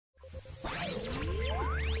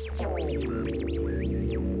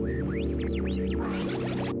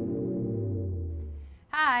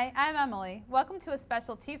Hi, I'm Emily. Welcome to a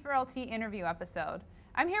special T4LT interview episode.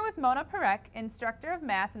 I'm here with Mona Parekh, instructor of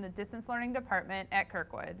math in the Distance Learning Department at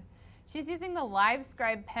Kirkwood. She's using the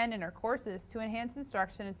Livescribe pen in her courses to enhance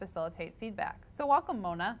instruction and facilitate feedback. So welcome,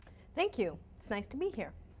 Mona. Thank you. It's nice to be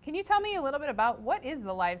here. Can you tell me a little bit about what is the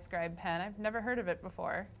Livescribe pen? I've never heard of it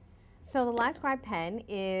before. So the Livescribe pen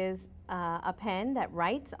is a pen that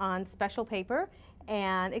writes on special paper,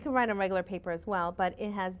 and it can write on regular paper as well, but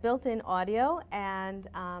it has built-in audio, and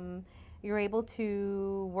you're able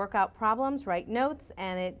to work out problems, write notes,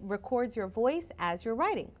 and it records your voice as you're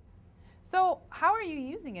writing. So how are you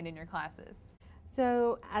using it in your classes?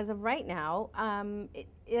 So as of right now,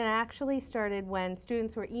 it actually started when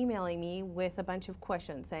students were emailing me with a bunch of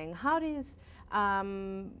questions saying, how does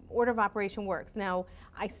order of operation works? Now,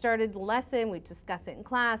 I started the lesson, we discuss it in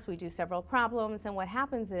class, we do several problems, and what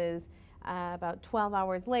happens is about 12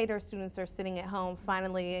 hours later, students are sitting at home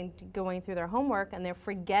finally going through their homework, and they're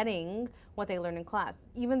forgetting what they learned in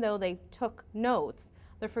class. Even though they took notes,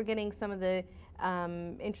 they're forgetting some of the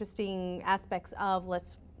interesting aspects of,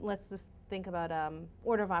 let's just think about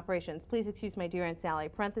order of operations. Please excuse my dear Aunt Sally.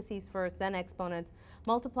 Parentheses first, then exponents,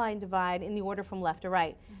 multiply and divide in the order from left to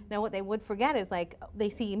right. Now what they would forget is, like, they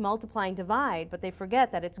see multiply and divide, but they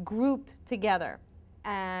forget that it's grouped together.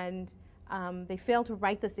 And they fail to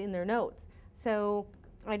write this in their notes. So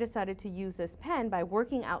I decided to use this pen by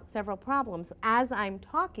working out several problems as I'm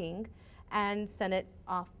talking and send it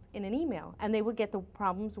off in an email. And they would get the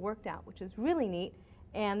problems worked out, which is really neat.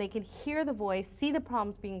 And they can hear the voice, see the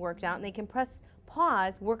problems being worked out, and they can press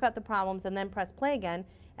pause, work out the problems, and then press play again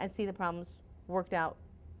and see the problems worked out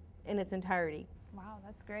in its entirety. Wow,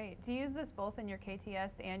 that's great. Do you use this both in your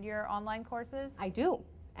KTS and your online courses? I do.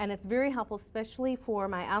 And it's very helpful, especially for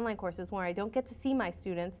my online courses where I don't get to see my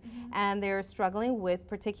students and they're struggling with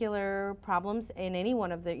particular problems in any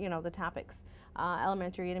one of the, the topics,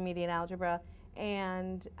 elementary, intermediate algebra,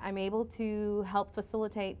 and I'm able to help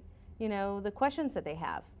facilitate the questions that they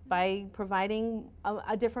have by providing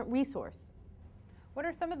a different resource. What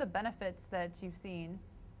are some of the benefits that you've seen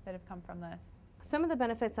that have come from this? Some of the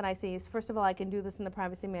benefits that I see is, first of all, I can do this in the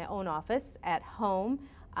privacy of my own office at home,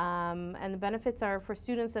 and the benefits are for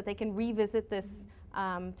students that they can revisit this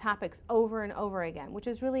topics over and over again, which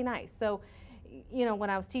is really nice. So, when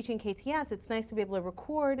I was teaching KTS, it's nice to be able to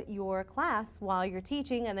record your class while you're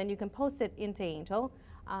teaching, and then you can post it into Angel,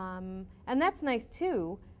 and that's nice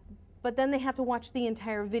too. But then they have to watch the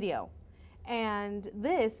entire video. And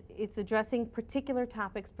it's addressing particular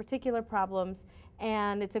topics, particular problems,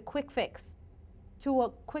 and it's a quick fix to a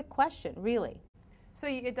quick question, really. So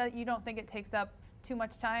you don't think it takes up too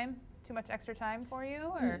much time, too much extra time for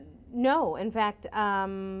you? Or? No, in fact,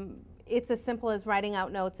 it's as simple as writing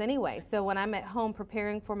out notes anyway. So when I'm at home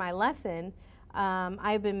preparing for my lesson,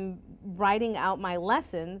 I've been writing out my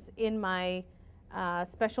lessons in my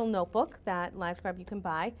special notebook that Livescribe you can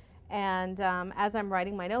buy. And as I'm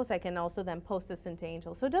writing my notes, I can also then post this into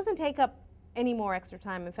Angel. So it doesn't take up any more extra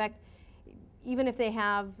time. In fact, even if they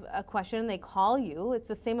have a question and they call you, it's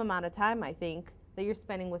the same amount of time, I think, that you're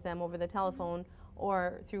spending with them over the telephone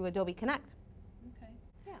or through Adobe Connect. Okay.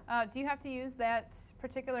 Yeah. Do you have to use that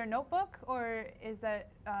particular notebook, or is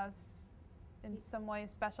that in some way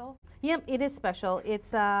special? Yep, it is special.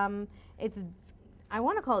 It's I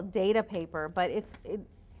want to call it data paper, but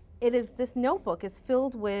this notebook is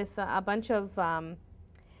filled with a bunch of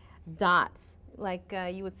dots, like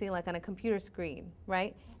you would see like on a computer screen,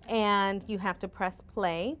 right? And you have to press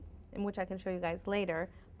play, in which I can show you guys later.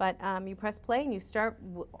 But you press play and you start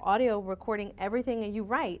audio recording everything that you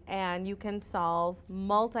write, and you can solve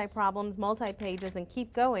multi-problems, multi-pages, and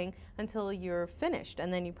keep going until you're finished.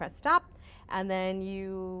 And then you press stop, and then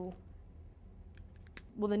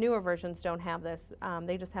well, the newer versions don't have this.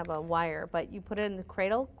 They just have a wire, but you put it in the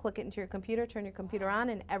cradle, click it into your computer, turn your computer on,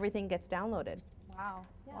 and everything gets downloaded. Wow,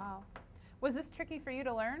 yeah. Wow. Was this tricky for you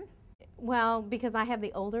to learn? Well, because I have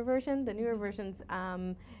the older version, the newer versions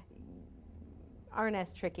aren't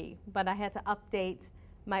as tricky, but I had to update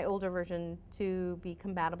my older version to be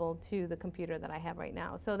compatible to the computer that I have right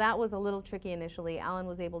now. So that was a little tricky initially. Alan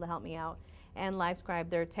was able to help me out, and Livescribe,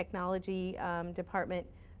 their technology department,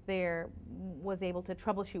 there was able to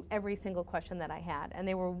troubleshoot every single question that I had, and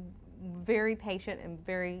they were very patient and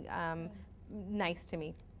very nice to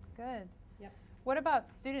me. Good. Yep. What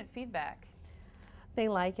about student feedback? They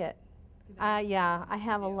like it. Yeah, I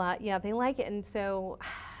have a lot. Yeah, they like it, and so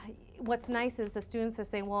what's nice is the students are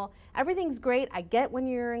saying, well, everything's great. I get when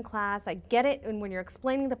you're in class. I get it, and when you're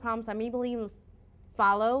explaining the problems, I'm able to even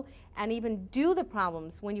follow and even do the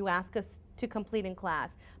problems when you ask us to complete in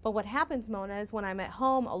class. But what happens, Mona, is when I'm at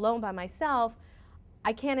home alone by myself,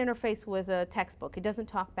 I can't interface with a textbook. It doesn't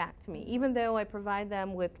talk back to me, even though I provide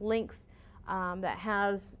them with links that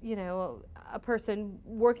has, you know, a person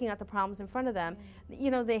working at the problems in front of them.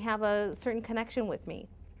 You know, they have a certain connection with me.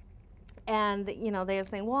 And, you know, they are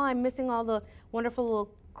saying, well, I'm missing all the wonderful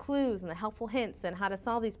little clues and the helpful hints and how to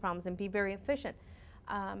solve these problems and be very efficient.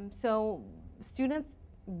 So students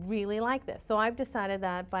really like this. So I've decided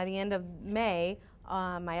that by the end of May,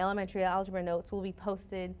 my elementary algebra notes will be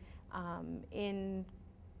posted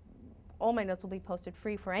all my notes will be posted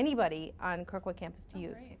free for anybody on Kirkwood campus to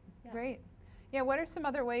use. Great. Yeah. Great. Yeah, what are some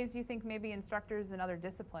other ways you think maybe instructors in other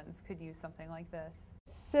disciplines could use something like this?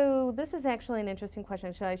 So this is actually an interesting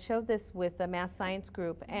question. So I showed this with the math science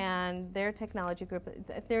group and their technology group.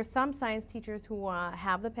 There's some science teachers who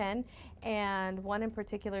have the pen, and one in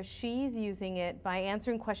particular, she's using it by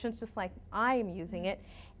answering questions just like I'm using it.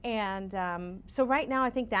 And so right now I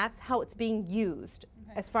think that's how it's being used.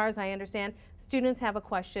 Okay. As far as I understand, students have a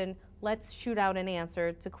question, let's shoot out an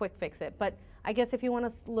answer to quick fix it. But I guess if you want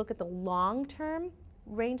to look at the long-term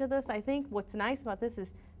range of this, I think what's nice about this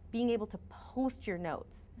is being able to post your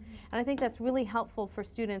notes. And I think that's really helpful for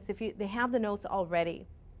students if they have the notes already.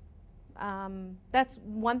 That's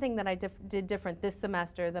one thing that I did different this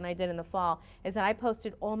semester than I did in the fall, is that I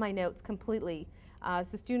posted all my notes completely.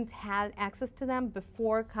 So students had access to them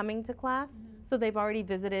before coming to class, so they've already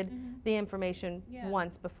visited the information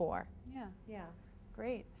once before. Yeah.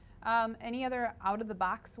 Great. Any other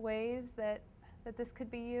out-of-the-box ways that this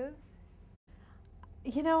could be used?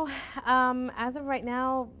 You know, as of right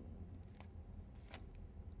now,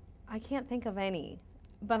 I can't think of any,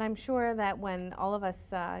 but I'm sure that when all of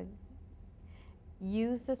us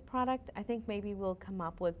use this product, I think maybe we'll come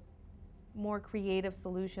up with more creative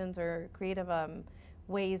solutions or creative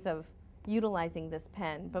ways of utilizing this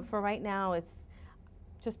pen. But for right now, it's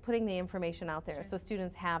just putting the information out there so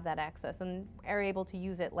students have that access and are able to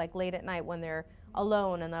use it like late at night when they're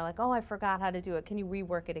alone and they're like, oh, I forgot how to do it. Can you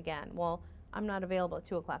rework it again? Well, I'm not available at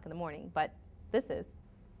 2 o'clock in the morning, but this is.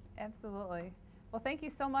 Absolutely. Well, thank you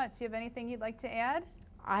so much. Do you have anything you'd like to add?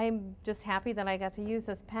 I'm just happy that I got to use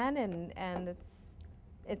this pen, and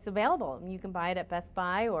it's available. You can buy it at Best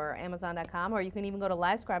Buy or Amazon.com, or you can even go to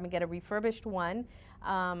Livescribe and get a refurbished one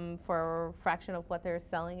for a fraction of what they're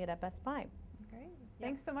selling it at Best Buy. Great.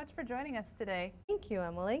 Thanks so much for joining us today. Thank you,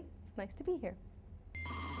 Emily. It's nice to be here.